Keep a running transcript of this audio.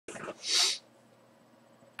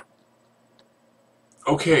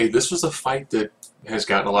Okay, this was a fight that has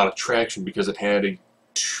gotten a lot of traction because it had a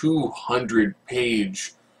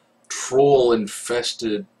 200-page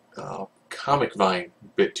troll-infested comic vine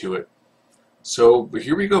bit to it. So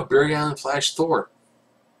here we go, Barry Allen Flash Thor.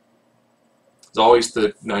 As always,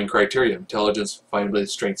 the 9 criteria: intelligence, findability,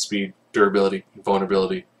 strength, speed, durability,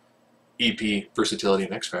 vulnerability, EP, versatility,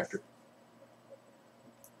 and X Factor.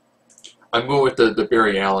 I'm going with the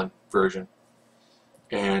Barry Allen version.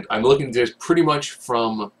 And I'm looking at this pretty much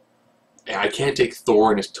from, I can't take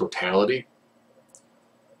Thor in his totality,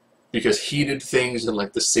 because he did things in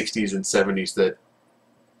like the 60s and 70s that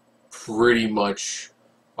pretty much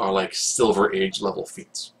are like Silver Age level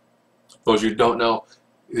feats. Those you don't know,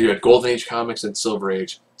 you had Golden Age comics and Silver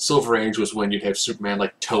Age. Silver Age was when you'd have Superman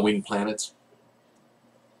like towing planets.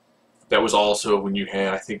 That was also when you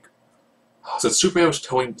had, I think, since Superman was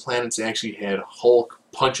towing planets, they actually had Hulk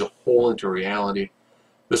punch a hole into reality.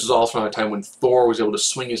 This was also around a time when Thor was able to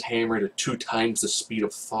swing his hammer to 2 times the speed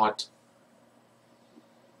of thought.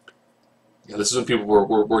 Yeah, this is when people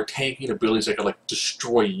were tanking abilities that could like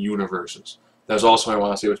destroy universes. That was also what I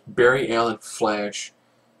want to say. It was Barry Allen Flash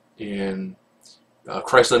in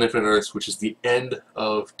Crisis on Infinite Earths, which is the end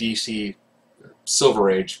of DC Silver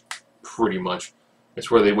Age, pretty much. It's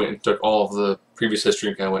where they went and took all of the previous history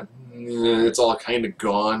and kind of went, it's all kind of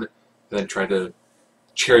gone, and then tried to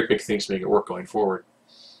cherry pick things to make it work going forward.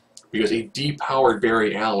 Because a depowered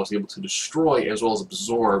Barry Allen was able to destroy as well as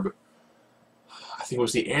absorb, I think it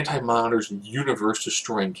was the Anti-Monitor's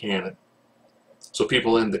universe-destroying cannon. So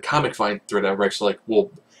people in the comic vine thread are actually like, well,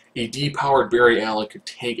 a depowered Barry Allen could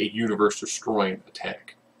tank a universe-destroying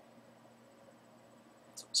attack.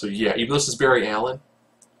 So yeah, even though this is Barry Allen,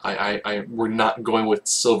 we're not going with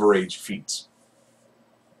Silver Age feats.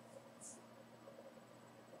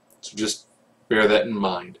 So just bear that in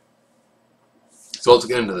mind. So let's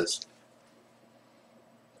get into this.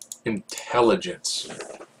 Intelligence.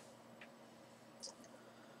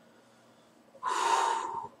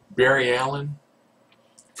 Barry Allen,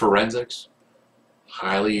 forensics,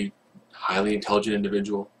 highly intelligent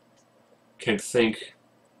individual, can think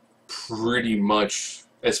pretty much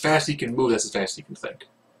as fast as he can move, that's as fast as he can think.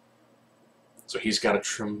 So he's got a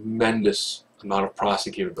tremendous amount of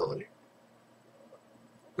processing capability.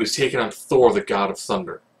 But he's taken on Thor, the god of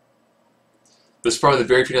thunder. This is probably the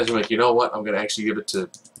very few times I'm like, you know what, I'm going to actually give it to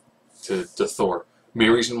Thor.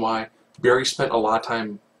 Main reason why, Barry spent a lot of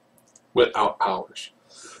time without powers.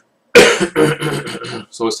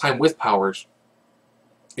 So his time with powers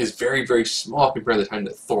is very, very small compared to the time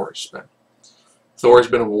that Thor has spent. Thor has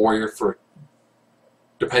been a warrior for,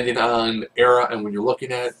 depending on era and when you're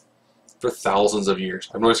looking at it, for thousands of years.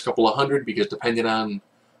 I've noticed a couple of hundred because depending on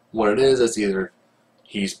what it is, it's either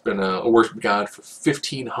he's been a worshipped god for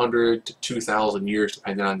 1,500 to 2,000 years,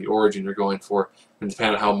 depending on the origin you're going for, and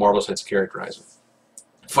depending on how Marvel tends to characterize him.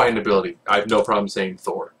 Findability, I have no problem saying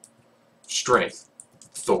Thor. Strength,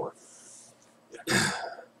 Thor.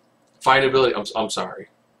 Findability, I'm sorry.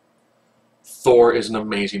 Thor is an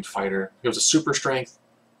amazing fighter. He has a super strength.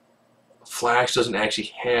 Flash doesn't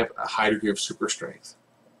actually have a high degree of super strength.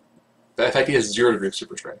 In fact, he has 0 degree of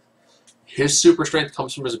super strength. His super strength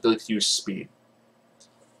comes from his ability to use speed.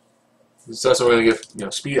 So that's what we're going to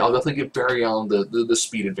give, speed. I'll definitely give Barry Allen the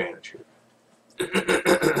speed advantage here.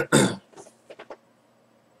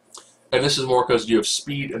 And this is more because you have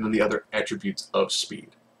speed and then the other attributes of speed.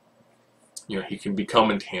 He can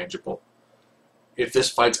become intangible. If this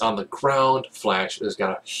fight's on the ground, Flash has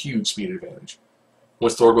got a huge speed advantage.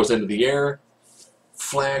 Once Thor goes into the air,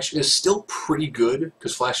 Flash is still pretty good,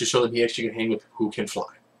 because Flash has shown that he actually can hang with who can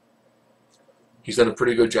fly. He's done a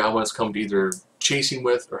pretty good job when it's come to either chasing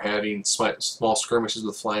with or having small skirmishes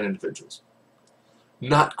with flying individuals.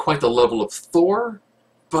 Not quite the level of Thor,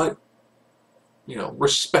 but,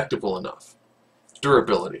 respectable enough.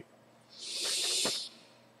 Durability.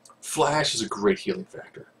 Flash is a great healing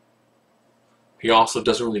factor. He also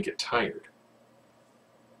doesn't really get tired.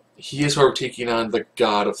 He is, however, taking on the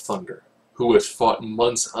God of Thunder, who has fought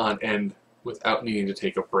months on end without needing to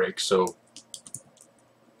take a break. So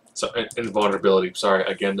and vulnerability. Sorry,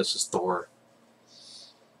 again, this is Thor.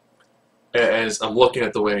 As I'm looking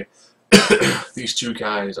at the way these two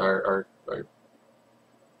guys are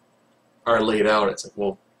laid out, it's like,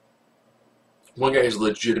 well, one guy is a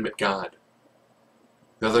legitimate god.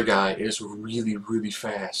 The other guy is really, really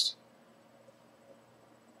fast.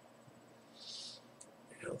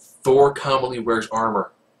 Thor commonly wears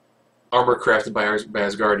armor crafted by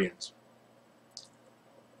Asgardians.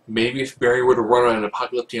 Maybe if Barry were to run on an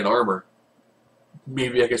Apocalyptian armor,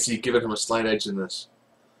 maybe I could see giving him a slight edge in this.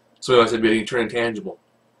 So I said, turn intangible.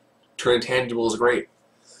 Turn intangible is great.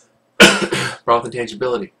 Problem with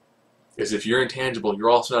intangibility is if you're intangible, you're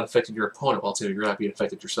also not affecting your opponent while you're not being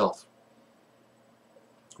affected yourself.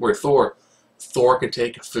 Where Thor can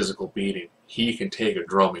take a physical beating. He can take a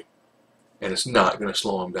drumming. And it's not going to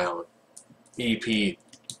slow him down. EP,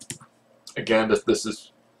 again, this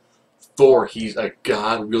is Thor. He's a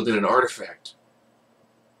god wielding an artifact.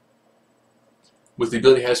 With the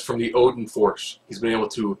ability he has from the Odin force, he's been able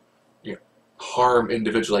to harm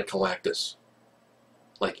individuals like Galactus,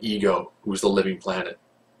 like Ego, who's the living planet.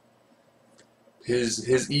 His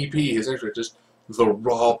EP, his intellect, just the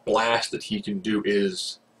raw blast that he can do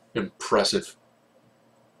is impressive.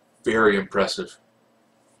 Very impressive.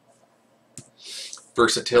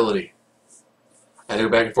 Versatility. I go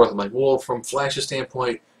back and forth. I'm like, well, from Flash's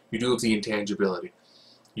standpoint, you do have the intangibility.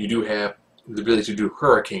 You do have the ability to do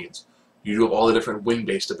hurricanes. You do have all the different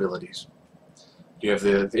wind-based abilities. You have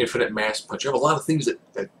the infinite mass punch. You have a lot of things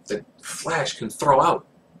that Flash can throw out.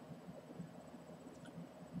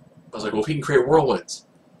 I was like, well, if he can create whirlwinds,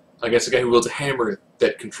 I guess the guy who wields a hammer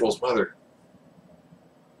that controls weather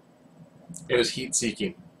and is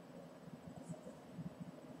heat-seeking.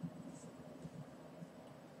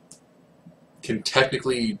 Can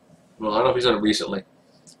technically, well, I don't know if he's done it recently,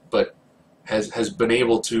 but has been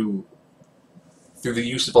able to, through the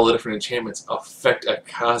use of all the different enchantments, affect a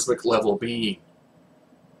cosmic level being.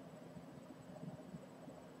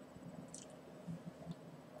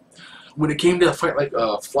 When it came to a fight like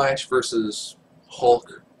Flash versus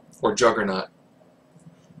Hulk or Juggernaut,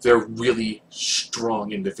 they're really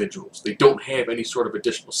strong individuals. They don't have any sort of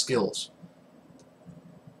additional skills.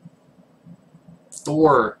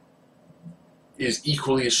 Thor is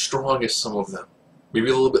equally as strong as some of them. Maybe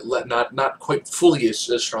a little bit not quite fully as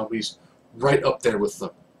strong, but he's right up there with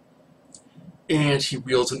them. And he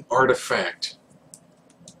wields an artifact.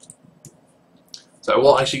 So I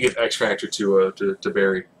will actually give X Factor to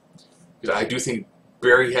Barry. Because I do think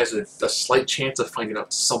Barry has a slight chance of finding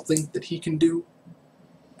out something that he can do.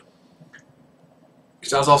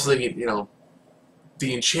 Because I was also thinking,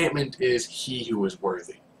 the enchantment is he who is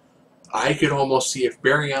worthy. I could almost see if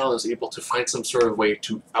Barry Allen is able to find some sort of way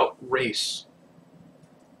to outrace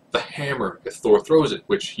the hammer if Thor throws it,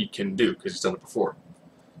 which he can do because he's done it before.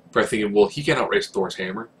 But I'm thinking, well, he can outrace Thor's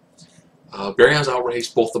hammer. Barry Allen's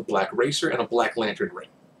outraced both the Black Racer and a Black Lantern ring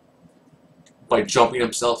by jumping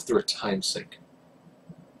himself through a time sink.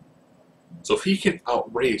 So if he can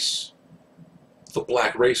outrace the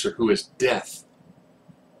Black Racer, who is death,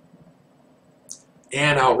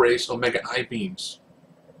 and outrace Omega I-beams,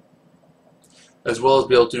 as well as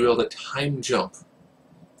be able to do the time jump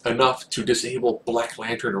enough to disable Black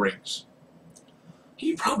Lantern rings,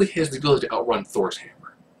 he probably has the ability to outrun Thor's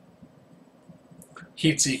hammer.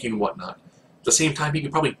 Heat-seeking and whatnot. At the same time, he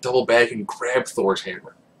can probably double back and grab Thor's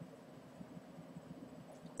hammer.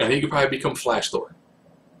 And he could probably become Flash Thor.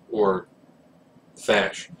 Or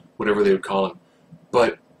Thash, whatever they would call him.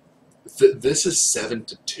 But this is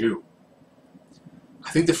 7-2. I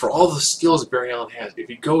think that for all the skills that Barry Allen has, if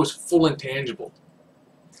he goes full intangible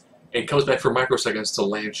and comes back for microseconds to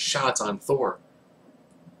land shots on Thor,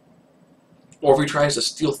 or if he tries to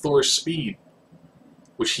steal Thor's speed,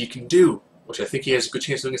 which he can do, which I think he has a good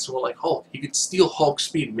chance of doing it someone like Hulk. He could steal Hulk's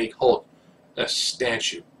speed and make Hulk a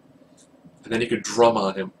statue. And then he could drum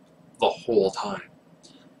on him the whole time.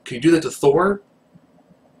 Can you do that to Thor?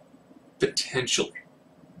 Potentially.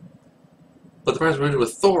 But the problem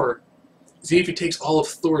with Thor is even if he takes all of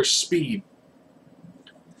Thor's speed,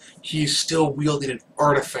 he's still wielding an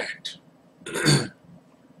artifact.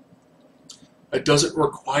 It doesn't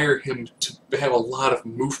require him to have a lot of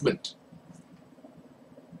movement.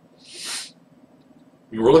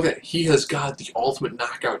 We're looking at, he has got the ultimate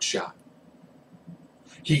knockout shot.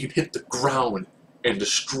 He can hit the ground and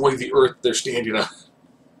destroy the earth they're standing on.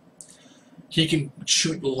 He can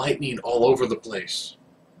shoot lightning all over the place.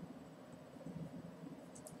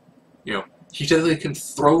 He technically can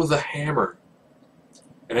throw the hammer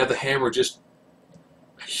and have the hammer just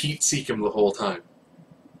heat-seek him the whole time.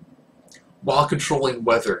 While controlling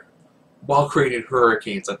weather, while creating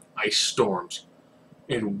hurricanes and ice storms,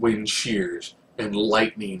 and wind shears, and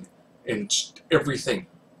lightning, and everything.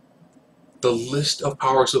 The list of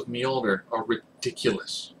powers of Mjolnir are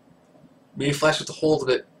ridiculous. Maybe Flash gets a hold of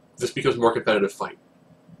it, this becomes a more competitive fight.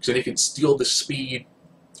 Because then he can steal the speed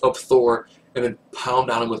of Thor and then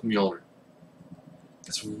pound on him with Mjolnir.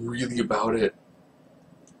 That's really about it.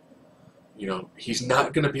 He's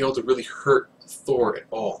not going to be able to really hurt Thor at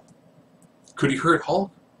all. Could he hurt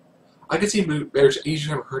Hulk? I could see there's an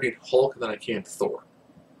easier time hurting Hulk than I can Thor.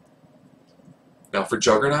 Now for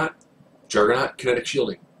Juggernaut kinetic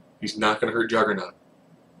shielding. He's not going to hurt Juggernaut.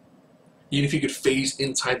 Even if he could phase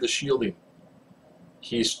inside the shielding,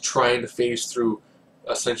 he's trying to phase through,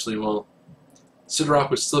 essentially, well, Sidorok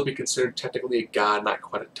would still be considered technically a god, not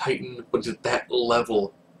quite a titan, but he's at that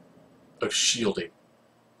level of shielding.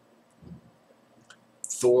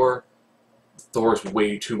 Thor is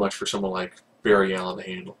way too much for someone like Barry Allen to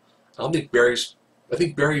handle. I think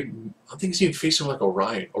he's even facing like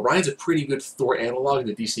Orion. Orion's a pretty good Thor analog in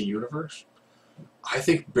the DC universe. I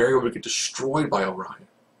think Barry would get destroyed by Orion.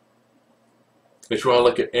 If you want to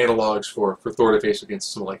look at analogs for Thor to face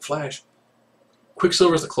against someone like Flash,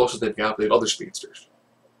 Quicksilver is the closest they've got, but they have other speedsters.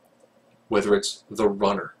 Whether it's the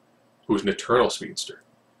Runner, who's an eternal speedster.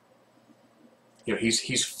 You know,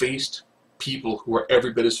 he's faced people who are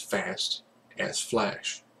every bit as fast as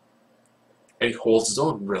Flash. And he holds his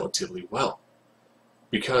own relatively well.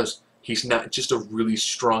 Because he's not just a really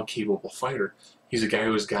strong, capable fighter. He's a guy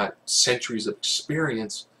who's got centuries of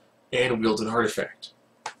experience and wields an artifact.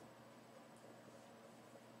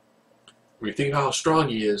 When you think about how strong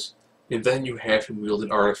he is, and then you have him wield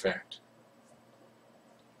an artifact.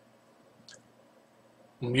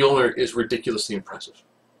 Mjolnir is ridiculously impressive.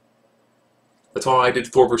 That's why I did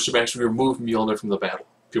Thor vs. Superman, we removed Mjolnir from the battle.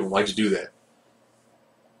 People like to do that.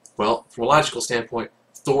 Well, from a logical standpoint,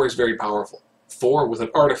 Thor is very powerful. Thor, with an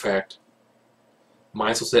artifact,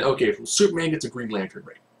 might as well say, okay, well, Superman gets a Green Lantern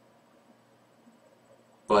ring.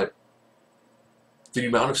 But the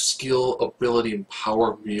amount of skill, ability, and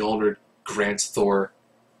power Mjolnir grants Thor,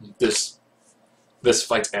 this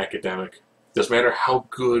fight's academic. Doesn't matter how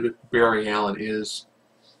good Barry Allen is,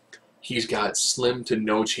 he's got slim to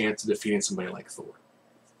no chance of defeating somebody like Thor.